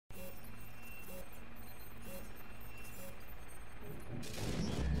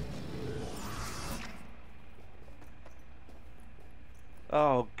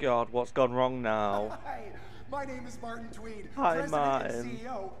Oh God, what's gone wrong now? Hi, my name is Martin Tweed, Hi, President Martin. and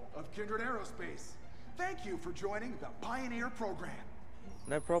CEO of Kindred Aerospace. Thank you for joining the Pioneer program.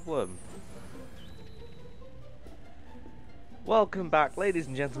 No problem. Welcome back, ladies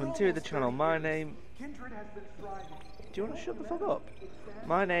and gentlemen, to the channel. My name... Kindred has been striving. Do you want to shut the fuck up?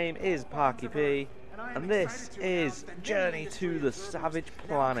 My name is Parky P, and this is Journey to the Savage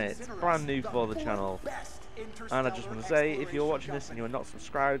Planet. Brand new for the channel. And I just want to say, if you're watching this and you're not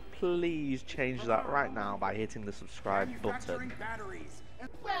subscribed, please change that right now by hitting the subscribe button.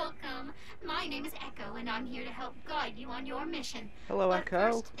 Welcome. My name is Echo, and I'm here to help guide you on your mission. Hello, but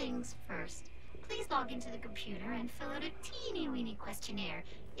Echo. First things first. Please log into the computer and fill out a teeny-weeny questionnaire,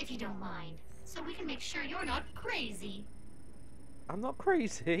 if you don't mind, so we can make sure you're not crazy. I'm not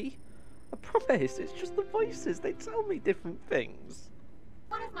crazy. I promise, it's just the voices. They tell me different things.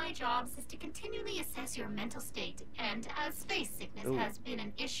 One of my jobs is to continually assess your mental state, and as space sickness has been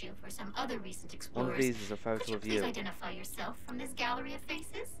an issue for some other recent explorers, one of these is a photo could you of please you. identify yourself from this gallery of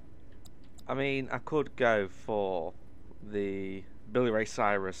faces? I mean, I could go for the Billy Ray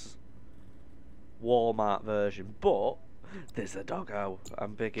Cyrus Walmart version, but there's a doggo.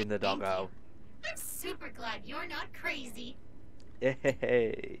 I'm picking the Thank doggo. you. I'm super glad you're not crazy.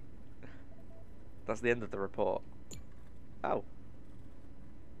 Hey, that's the end of the report. Oh.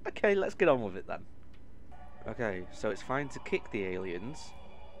 Okay, let's get on with it then. Okay, so it's fine to kick the aliens,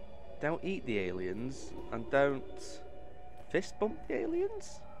 don't eat the aliens, and don't fist bump the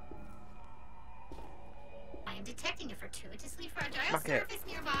aliens? I am detecting a fortuitously fragile Smack it. surface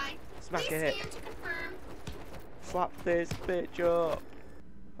nearby. Smack Please it. scan to confirm. Slap this bitch up.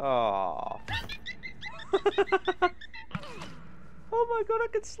 Aww. Oh my god, I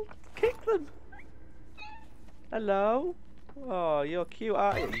can kick them. Hello? Oh, you're cute,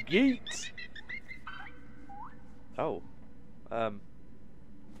 aren't you? Yeet! Oh.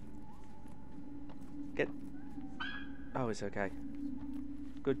 Get... Oh, it's okay.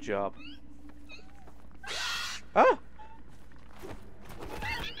 Good job. Ah!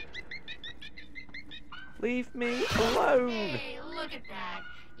 Leave me alone! Hey, look at that.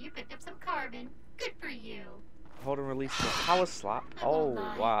 You picked up some carbon. Good for you. Hold and release the power slap. I Oh, won't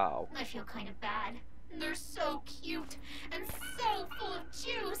lie. wow. I feel kind of bad. They're so cute and so full of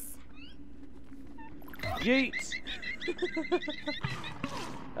juice. Yeet!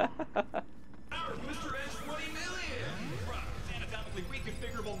 Our Mr. S 20 million! Anatomically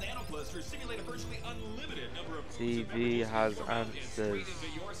reconfigurable nanoclusters simulate a virtually unlimited number of TV has answers.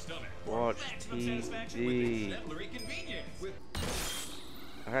 Watch TV.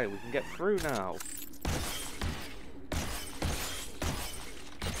 Okay, we can get through now.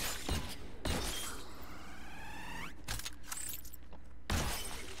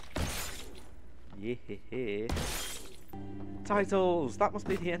 Yeah. Titles! That must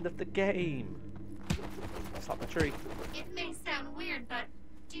be the end of the game. Slap the tree. It may sound weird, but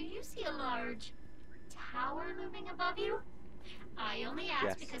do you see a large tower looming above you? I only ask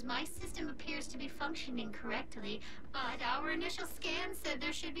Yes. because my system appears to be functioning correctly, but our initial scan said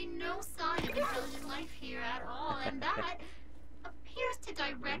there should be no sign of intelligent life here at all, and that appears to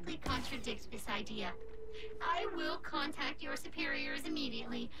directly contradict this idea. I will contact your superiors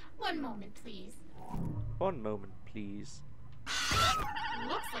immediately. One moment, please. One moment, please.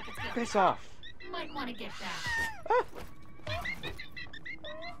 Looks like it's going Piss off! Might want to get that. Ah.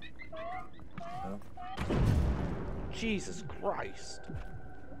 Jesus Christ!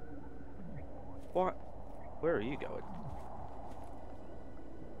 What? Where are you going?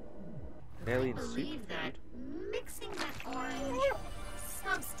 Alien I believe soup that food? mixing that orange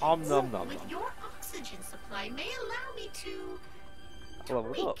substance Nom nom nom with nom. your oxygen supply may allow me to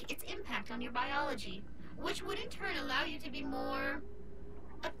Level up. tweak its impact on your biology, which would in turn allow you to be more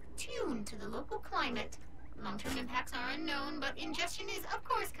attuned to the local climate. Long-term impacts are unknown, but ingestion is, of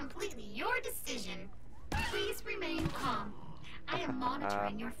course, completely your decision. Please remain calm. I am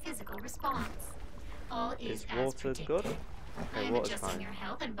monitoring your physical response. All is Is as water predicted. good? I Okay, am water's adjusting fine. your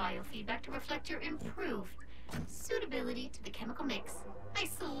health and biofeedback to reflect your improved suitability to the chemical mix. I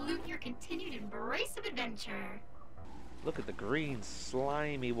salute your continued embrace of adventure. Look at the green,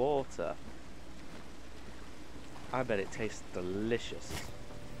 slimy water. I bet it tastes delicious.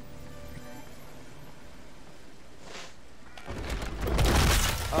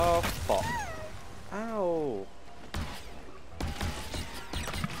 Oh, fuck. Ow.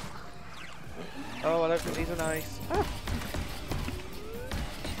 Oh, I don't think these are nice. Ah.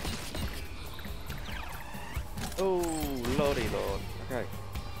 Oh, lordy lord. Okay.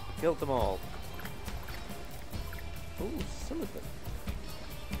 Killed them all. Oh, some of them.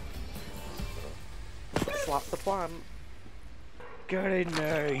 Slap the plant. Get in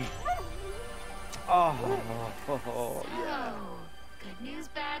me! Oh, yeah. Oh, good news,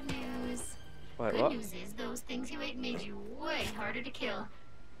 bad news. Wait, Good what? news is those things you ate made you way harder to kill.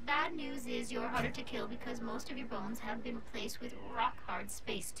 Bad news is you're harder to kill because most of your bones have been replaced with rock-hard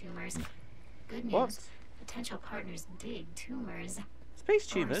space tumors. Good news, What? potential partners dig tumors. Space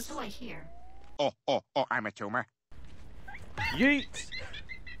Or tumors? so I hear. Oh, I'm a tumor. Yeet!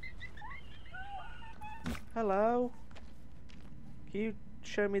 Hello? Can you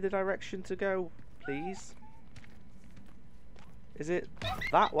show me the direction to go, please? Is it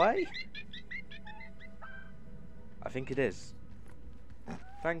that way? I think it is.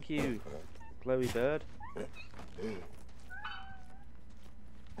 Thank you, glowy bird.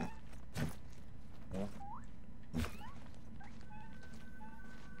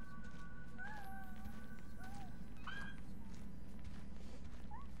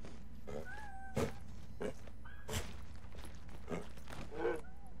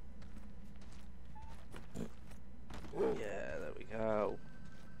 Yeah, there we go.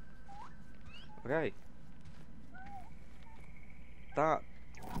 Okay. That...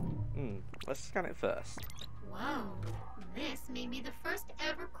 let's scan it first. Whoa, this may be the first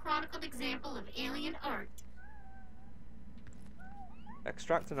ever chronicled example of alien art.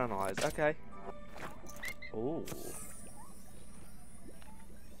 Extract and analyze. Okay. Ooh.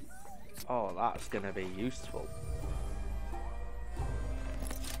 Oh, that's gonna be useful.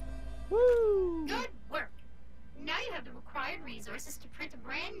 Woo! Good work. Now you have the required resources to print a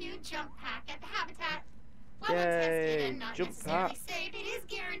brand new jump pack at the habitat. While untested Yay, and not jump necessarily pack. safe, it is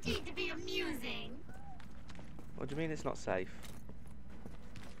guaranteed to be amusing. What do you mean it's not safe?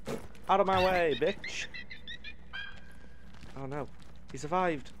 Out of my way, bitch! Oh no, he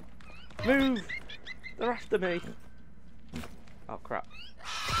survived. Move! They're after me. Oh crap.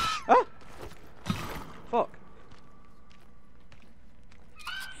 Ah! Fuck.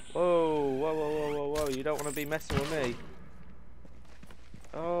 Whoa, whoa, whoa, whoa, whoa, whoa, you don't want to be messing with me.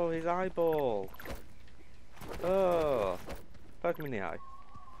 Oh, his eyeball. Oh. Poke him in the eye.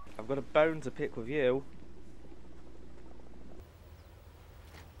 I've got a bone to pick with you.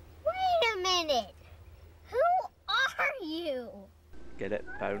 Wait a minute! Who are you? Get it,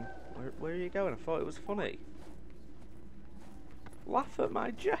 bone. Where are you going? I thought it was funny. Laugh at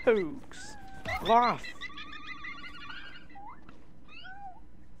my jokes. Laugh.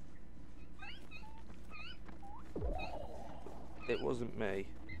 It wasn't me.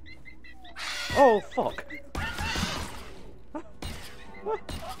 Oh, fuck.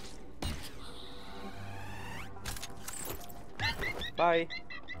 Bye.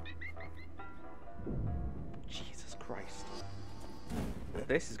 Jesus Christ.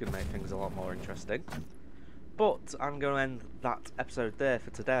 This is going to make things a lot more interesting. But I'm going to end that episode there for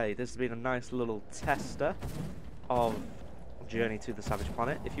today. This has been a nice little tester of Journey to the Savage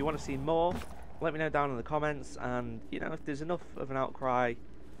Planet. If you want to see more, let me know down in the comments, and you know, if there's enough of an outcry,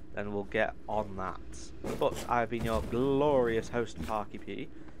 then we'll get on that. But I've been your glorious host, Parky P.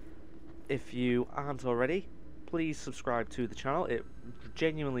 If you aren't already, please subscribe to the channel. It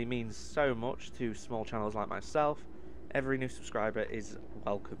genuinely means so much to small channels like myself. Every new subscriber is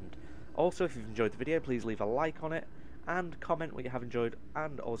welcomed. Also, if you've enjoyed the video, please leave a like on it and comment what you have enjoyed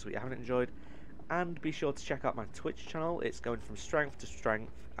and also what you haven't enjoyed. And be sure to check out my Twitch channel. It's going from strength to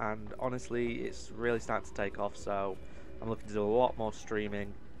strength, and honestly, it's really starting to take off, so I'm looking to do a lot more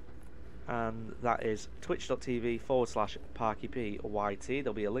streaming. And that is twitch.tv/ParkyPYT.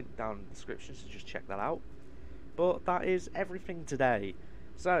 There'll be a link down in the description, so just check that out. But that is everything today.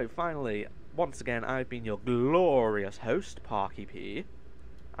 So, finally, once again, I've been your glorious host, Parky P.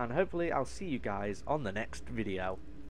 And hopefully I'll see you guys on the next video.